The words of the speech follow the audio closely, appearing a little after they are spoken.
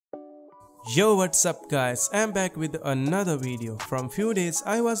Yo, what's up guys, I'm back with another video. From few days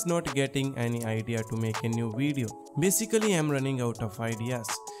I was not getting any idea to make a new video. Basically I'm running out of ideas.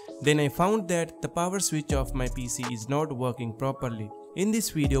 Then I found that the power switch of my PC is not working properly. In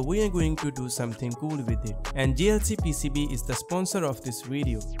this video we are going to do something cool with it, and JLCPCB is the sponsor of this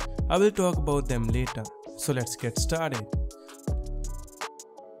video. I will talk about them later. So let's get started.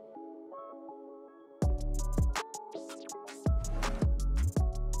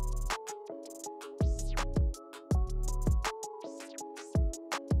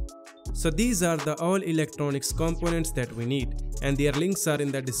 So these are the all electronics components that we need, and their links are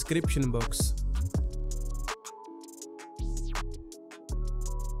in the description box.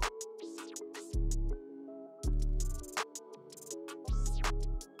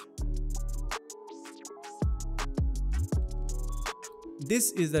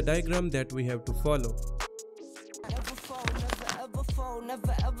 This is the diagram that we have to follow.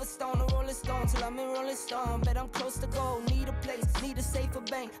 Never ever stone a rolling stone till I'm in rolling stone. Bet I'm close to gold, need a place, need a safer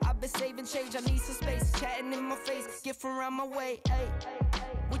bank. I've been saving change, I need some space. Chatting in my face, get from around my way. Hey,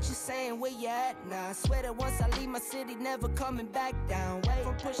 what you saying, where you at now? I swear that once I leave my city, never coming back down. Wait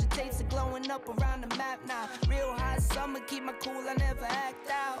from pushing tapes to glowing up around the map now. Real hot summer, keep my cool, I never act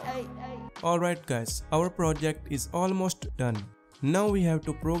out. Hey. Alright guys, our project is almost done. Now we have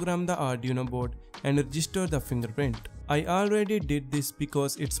to program the Arduino board and register the fingerprint. I already did this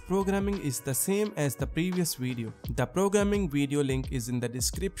because its programming is the same as the previous video. The programming video link is in the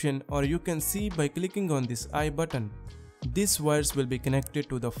description, or you can see by clicking on this I button. These wires will be connected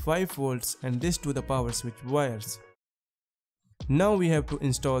to the 5 volts and this to the power switch wires. Now we have to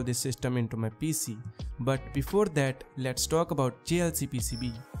install this system into my PC. But before that, let's talk about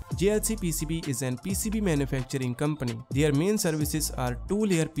JLCPCB. JLCPCB is an PCB manufacturing company. Their main services are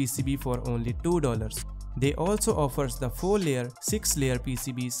 2-layer PCB for only $2. They also offers the 4-layer, 6-layer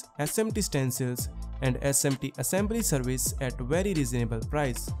PCBs, SMT stencils and SMT assembly service at very reasonable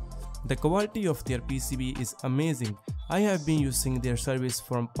price. The quality of their PCB is amazing. I have been using their service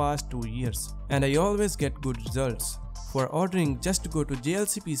from past 2 years and I always get good results. For ordering, just go to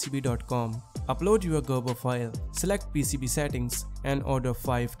jlcpcb.com, upload your Gerber file, select PCB settings and order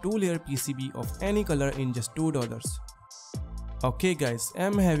 5 2-layer PCB of any color in just $2. Okay guys,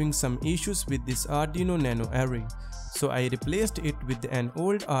 I'm having some issues with this Arduino Nano array, so I replaced it with an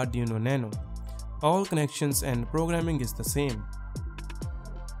old Arduino Nano. All connections and programming is the same.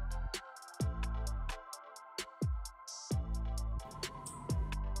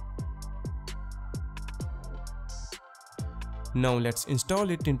 Now let's install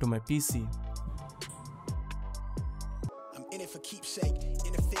it into my PC. I'm in it for keepsake,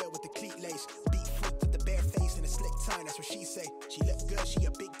 in the field with the cleat lace, beat foot with the bare face and a slick time, that's what she say. She look good, she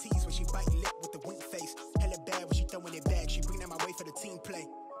a big tease when she bite lip with the wink face. Hella bad when she throwing it back, she bring that my way for the team play.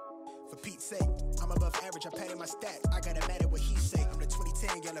 For Pete's sake, I'm above average, I'm padding my stats, I gotta matter what he say. I'm the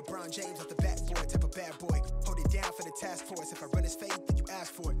 2010, yeah, LeBron James off the backboard, type of bad boy. Hold it down for the task force, if I run his fade, then you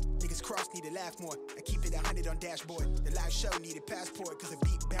ask for it. Niggas cross, need to laugh more, I keep it 100 on dashboard. The live show needed passport, cause the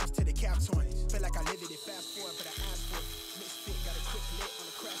beat bounced to the cap torn. Feel like I lived it fast forward, but I asked for it. Misfit, got a quick lit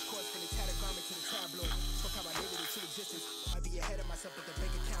on the crash course, from the tattered garment to the tabloid. Fuck how I lived it to existence, I'd be ahead of myself, but the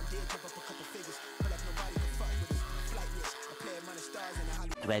bank account did jump up a couple figures. Feel like nobody can fuck with us, flightless, I play among the stars in the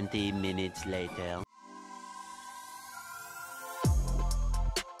Hollywood. 20 minutes later.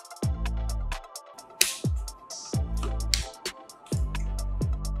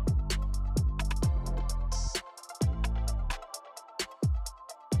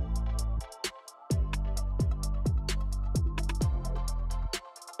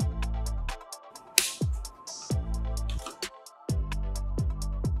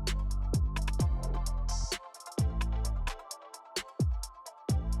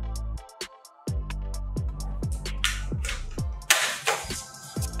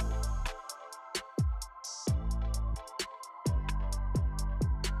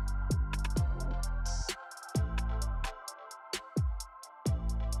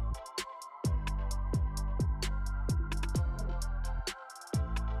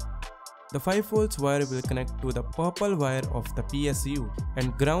 The 5 volts wire will connect to the purple wire of the PSU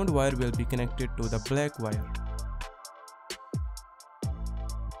and ground wire will be connected to the black wire.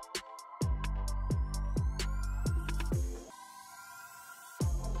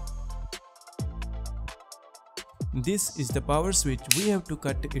 This is the power switch. We have to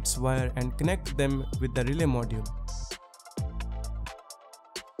cut its wire and connect them with the relay module.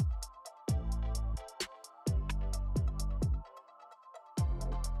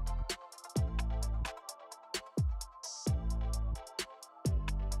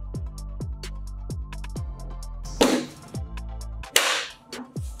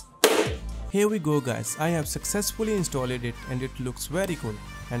 Here we go guys, I have successfully installed it and it looks very cool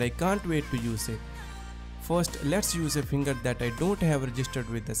and I can't wait to use it. First, let's use a finger that I don't have registered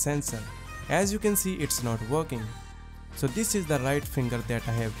with the sensor. As you can see, it's not working. So this is the right finger that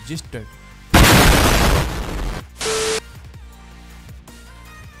I have registered.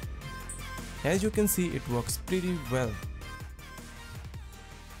 As you can see, it works pretty well.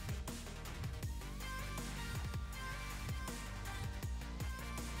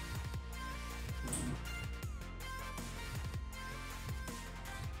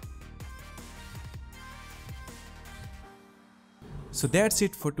 So that's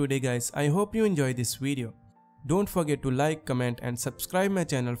it for today guys, I hope you enjoyed this video. Don't forget to like, comment and subscribe my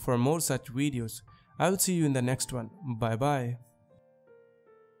channel for more such videos. I'll see you in the next one. Bye bye.